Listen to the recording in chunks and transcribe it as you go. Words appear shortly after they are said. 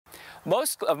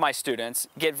Most of my students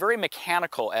get very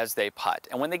mechanical as they putt,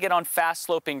 and when they get on fast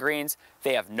sloping greens,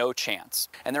 they have no chance.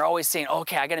 And they're always saying,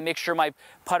 okay, I gotta make sure my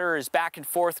putter is back and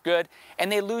forth good,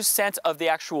 and they lose sense of the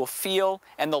actual feel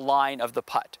and the line of the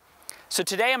putt. So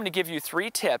today I'm gonna give you 3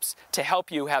 tips to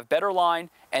help you have better line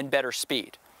and better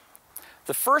speed.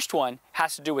 The first one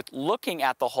has to do with looking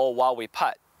at the hole while we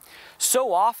putt.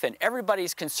 So often,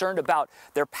 everybody's concerned about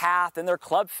their path and their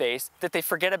club face that they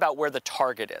forget about where the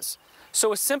target is.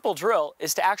 So a simple drill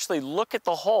is to actually look at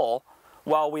the hole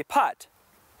while we putt.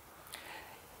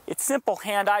 It's simple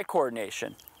hand-eye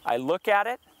coordination. I look at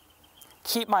it,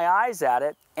 keep my eyes at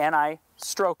it, and I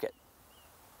stroke it.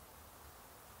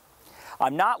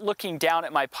 I'm not looking down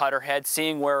at my putter head,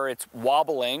 seeing where it's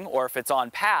wobbling or if it's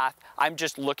on path. I'm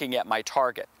just looking at my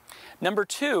target. Number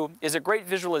 2 is a great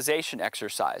visualization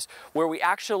exercise where we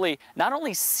actually not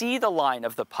only see the line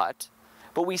of the putt,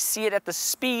 but we see it at the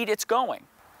speed it's going.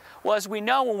 Well, as we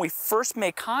know, when we first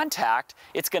make contact,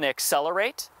 it's going to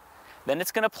accelerate, then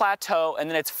it's going to plateau, and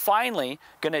then it's finally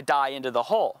going to die into the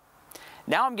hole.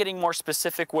 Now I'm getting more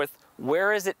specific with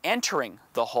where is it entering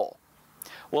the hole.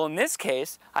 Well, in this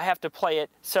case, I have to play it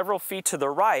several feet to the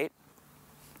right,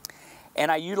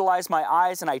 and I utilize my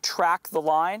eyes and I track the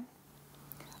line.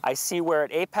 I see where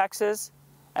it apexes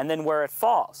and then where it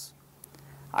falls.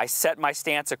 I set my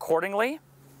stance accordingly.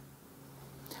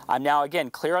 I'm now again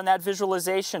clear on that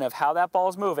visualization of how that ball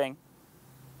is moving.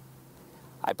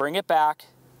 I bring it back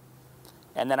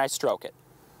and then I stroke it.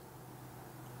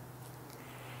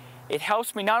 It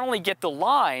helps me not only get the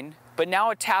line, but now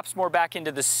it taps more back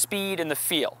into the speed and the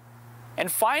feel.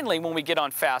 And finally, when we get on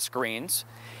fast greens,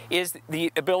 is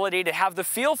the ability to have the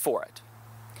feel for it.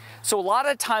 So a lot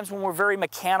of times when we're very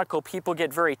mechanical, people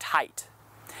get very tight.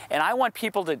 And I want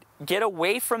people to get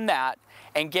away from that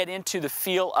and get into the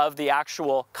feel of the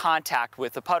actual contact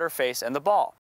with the putter face and the ball.